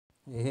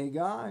Hey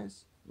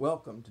guys,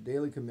 welcome to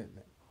Daily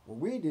Commitment, where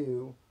we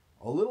do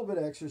a little bit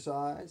of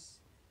exercise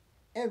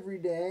every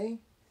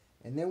day,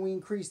 and then we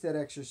increase that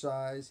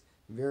exercise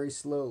very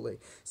slowly.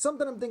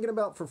 Something I'm thinking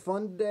about for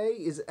fun today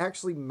is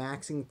actually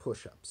maxing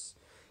push-ups.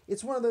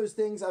 It's one of those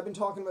things I've been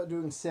talking about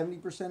doing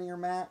 70% of your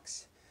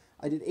max.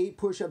 I did 8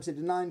 push-ups, I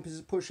did 9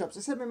 push-ups. I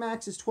said my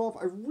max is 12.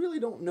 I really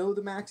don't know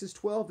the max is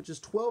 12, but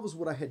just 12 is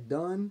what I had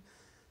done.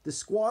 The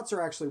squats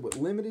are actually what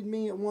limited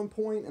me at one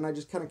point, and I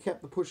just kind of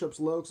kept the push-ups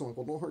low because I'm like,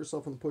 well, don't hurt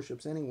yourself on the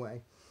push-ups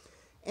anyway.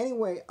 And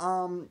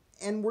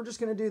we're just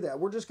going to do that.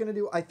 We're just going to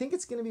do, I think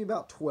it's going to be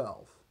about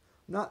 12.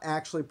 I'm not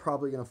actually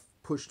probably going to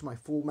push to my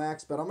full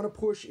max, but I'm going to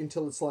push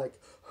until it's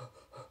like,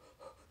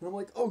 and I'm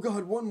like, oh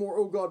God, one more,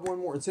 oh God, one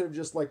more. Instead of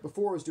just like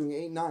before I was doing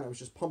 8 and 9, I was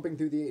just pumping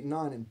through the 8 and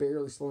 9 and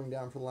barely slowing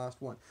down for the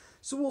last one.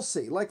 So we'll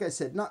see. Like I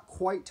said, not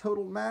quite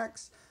total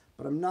max,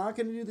 but I'm not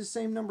going to do the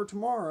same number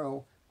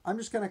tomorrow. I'm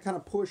just going to kind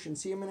of push and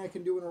see how many I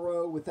can do in a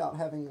row without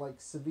having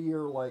like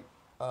severe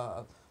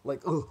can't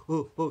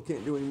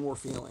do any more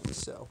feelings.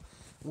 So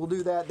we'll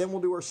do that. Then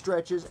we'll do our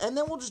stretches, and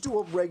then we'll just do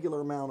a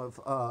regular amount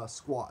of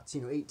squats,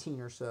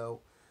 18 or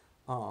so,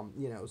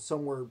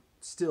 somewhere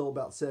still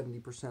about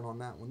 70% on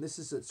that one. This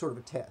is sort of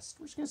a test.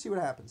 We're just going to see what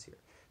happens here.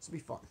 This will be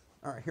fun.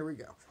 All right, here we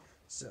go.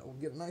 So we'll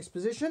get a nice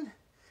position.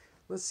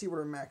 Let's see what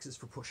our max is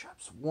for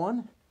push-ups.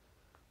 1,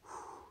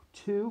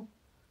 2,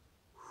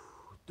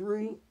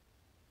 3,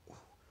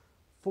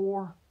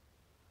 4,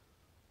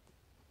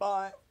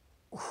 5,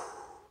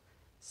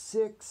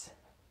 6,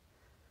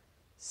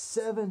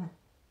 7,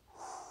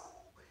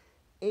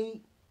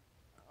 8,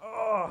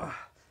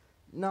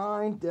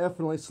 9,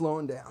 definitely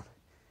slowing down.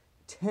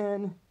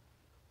 10,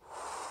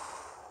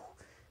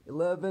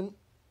 11,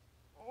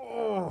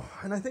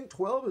 and I think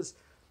 12 is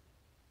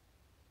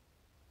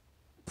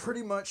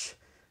pretty much,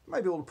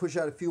 might be able to push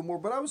out a few more,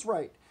 but I was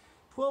right.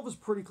 12 is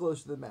pretty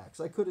close to the max.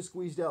 I could have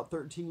squeezed out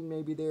 13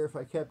 maybe there if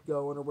I kept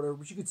going or whatever,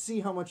 but you could see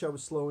how much I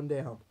was slowing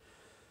down.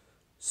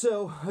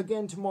 So,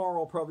 again, tomorrow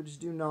I'll probably just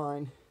do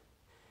 9,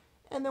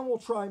 and then we'll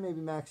try maybe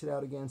max it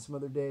out again some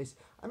other days.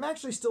 I'm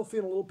actually still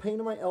feeling a little pain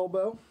in my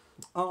elbow.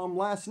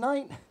 Last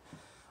night,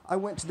 I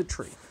went to the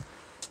tree.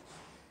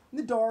 In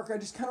the dark, I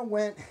just kind of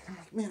went, I'm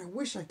like, man, I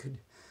wish I could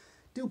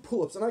do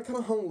pull-ups, and I kind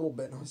of hung a little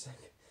bit, and I was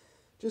like,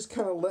 just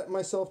kind of letting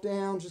myself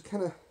down, just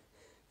kind of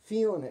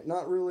feeling it,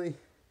 not really.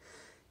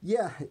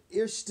 Yeah,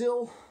 there's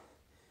still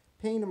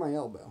pain in my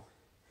elbow.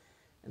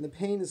 And the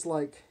pain is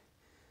like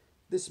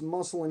this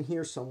muscle in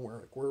here somewhere,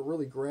 like where it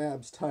really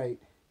grabs tight.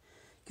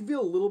 You can feel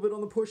a little bit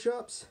on the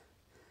push-ups,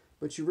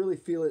 but you really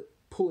feel it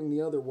pulling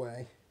the other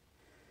way.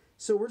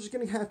 So we're just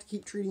going to have to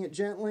keep treating it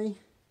gently.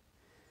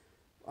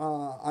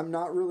 I'm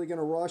not really going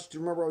to rush. Do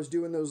you remember I was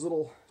doing those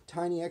little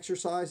tiny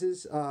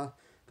exercises? The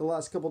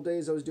last couple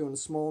days I was doing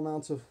small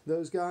amounts of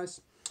those guys.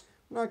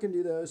 I'm not going to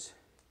do those.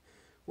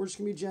 We're just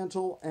going to be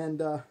gentle,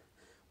 and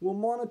we'll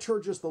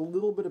monitor just a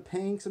little bit of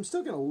pain, because I'm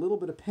still getting a little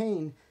bit of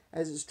pain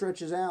as it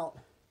stretches out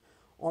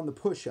on the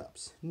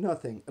push-ups.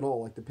 Nothing at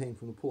all like the pain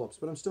from the pull-ups,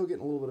 but I'm still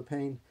getting a little bit of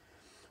pain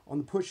on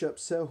the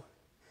push-ups. So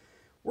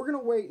we're going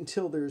to wait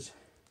until there's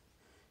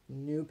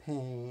no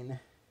pain,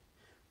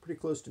 pretty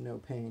close to no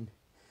pain,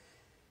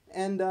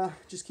 and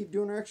just keep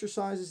doing our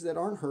exercises that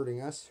aren't hurting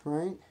us,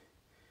 right?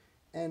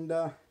 And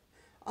I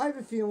have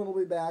a feeling it'll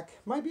be back.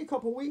 Might be a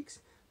couple weeks.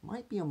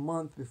 Might be a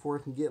month before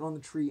I can get on the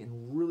tree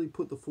and really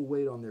put the full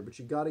weight on there. But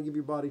you got to give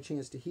your body a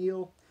chance to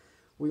heal.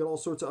 We got all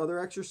sorts of other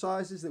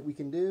exercises that we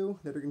can do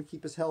that are going to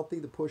keep us healthy.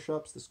 The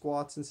push-ups, the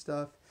squats and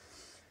stuff.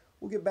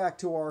 We'll get back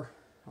to our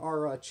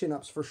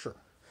chin-ups for sure.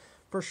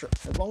 For sure.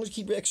 As long as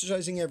you keep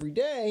exercising every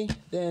day,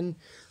 then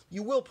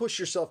you will push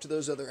yourself to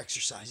those other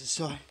exercises.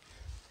 So I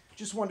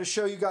just wanted to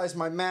show you guys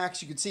my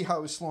max. You can see how I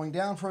was slowing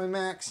down from my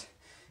max.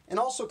 And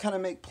also kind of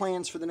make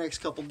plans for the next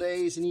couple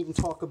days and even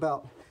talk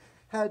about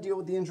how to deal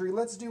with the injury.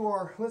 Let's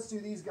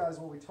do these guys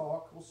while we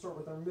talk. We'll start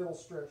with our middle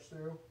stretch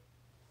through.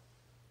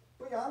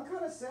 But yeah, I'm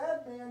kind of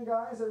sad, man,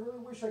 guys. I really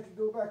wish I could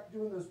go back to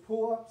doing those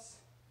pull-ups.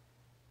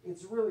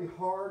 It's really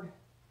hard.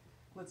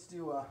 Let's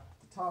do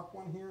the top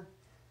one here.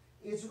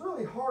 It's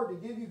really hard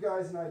to give you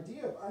guys an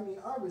idea. I mean,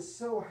 I was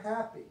so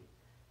happy,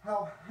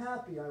 how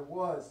happy I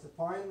was to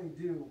finally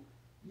do,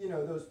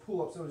 those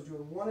pull-ups. I was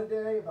doing one a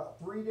day, about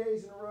 3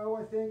 days in a row,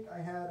 I think. I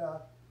had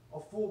a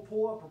full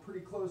pull-up or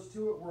pretty close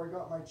to it where I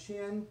got my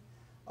chin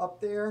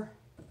up there.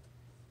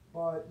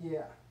 But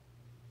yeah.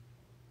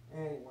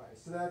 Anyway,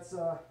 so that's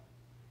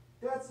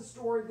the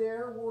story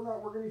there. We're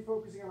going to be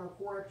focusing on our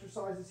core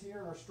exercises here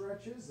and our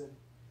stretches, and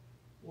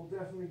we'll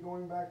definitely be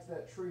going back to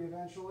that tree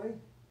eventually.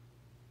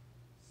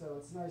 So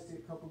it's nice to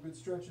get a couple good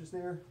stretches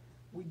there.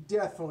 We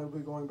definitely will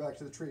be going back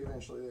to the tree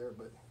eventually there,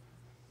 but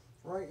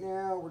right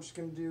now we're just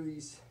going to do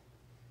these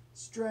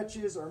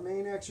stretches, our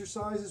main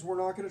exercises. We're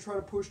not going to try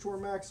to push to our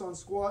max on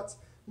squats.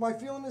 My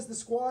feeling is the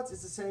squats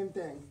is the same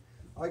thing.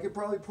 I could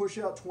probably push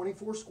out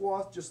 24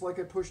 squats just like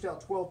I pushed out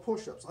 12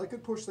 push-ups. I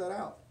could push that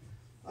out.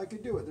 I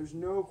could do it. There's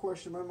no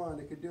question in my mind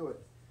I could do it.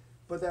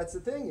 But that's the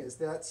thing, is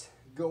that's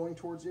going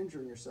towards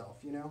injuring yourself,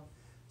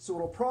 So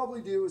what I'll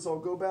probably do is I'll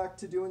go back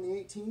to doing the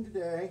 18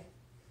 today,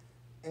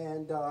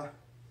 and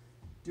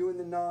doing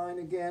the 9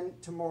 again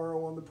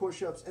tomorrow on the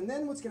push-ups. And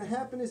then what's going to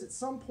happen is at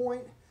some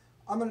point,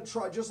 I'm going to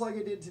try, just like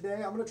I did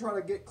today, I'm going to try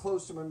to get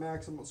close to my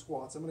maximum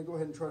squats. I'm going to go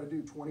ahead and try to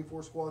do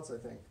 24 squats, I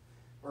think.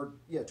 Or,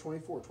 yeah,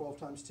 24, 12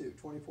 times 2,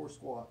 24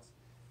 squats.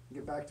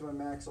 Get back to my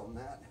max on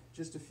that,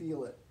 just to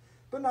feel it.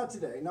 But not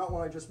today, not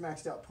when I just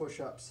maxed out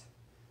push-ups.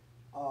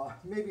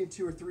 Maybe in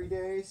 2 or 3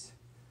 days,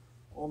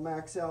 I'll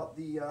max out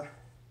the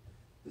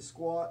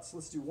squats.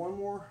 Let's do one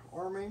more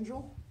arm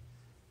angel,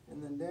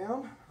 and then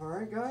down. All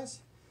right, guys.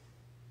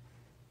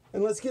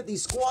 And let's get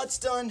these squats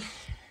done.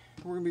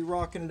 We're going to be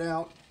rocking it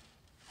out.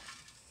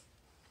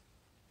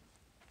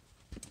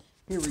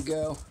 Here we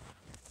go.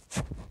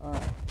 All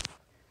right.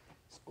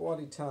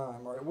 Squatty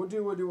time. All right, we'll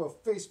do a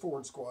face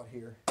forward squat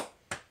here.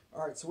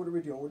 All right, so what are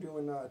we doing? We're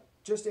doing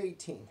just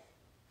 18.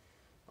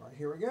 All right,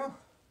 here we go.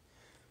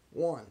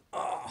 1,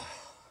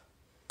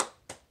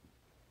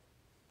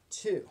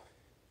 2,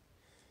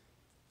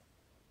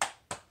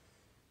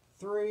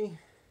 3,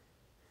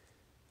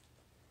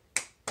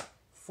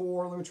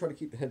 4. Let me try to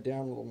keep the head down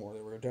a little more.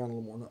 There we go, down a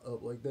little more, not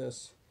up like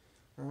this.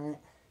 All right.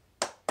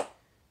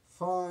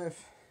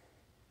 5,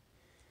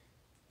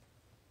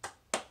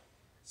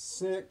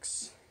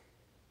 6,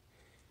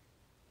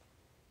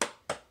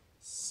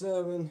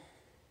 7,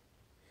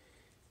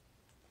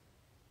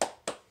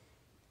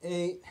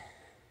 8,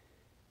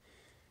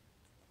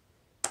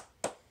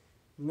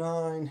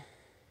 9,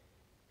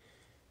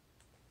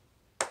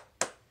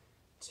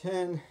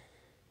 10,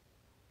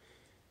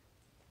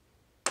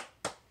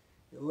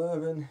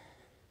 11,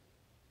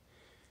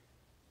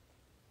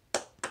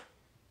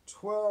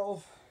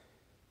 12,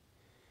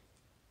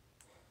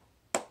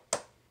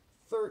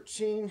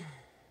 13,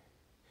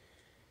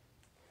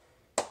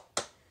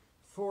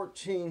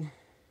 14,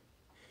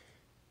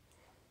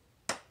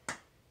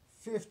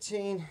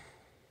 15,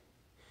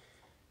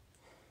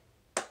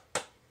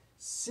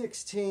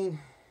 16,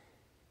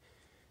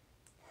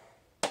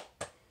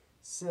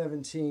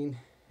 17,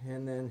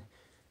 and then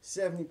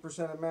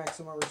 70% of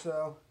maximum or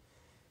so.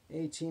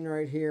 18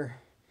 right here,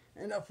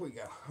 and up we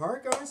go. All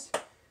right, guys,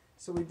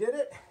 so we did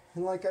it,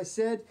 and like I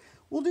said,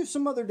 we'll do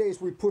some other days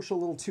where we push a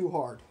little too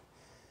hard,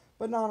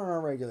 but not on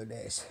our regular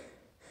days.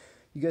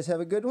 You guys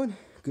have a good one.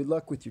 Good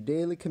luck with your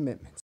daily commitments.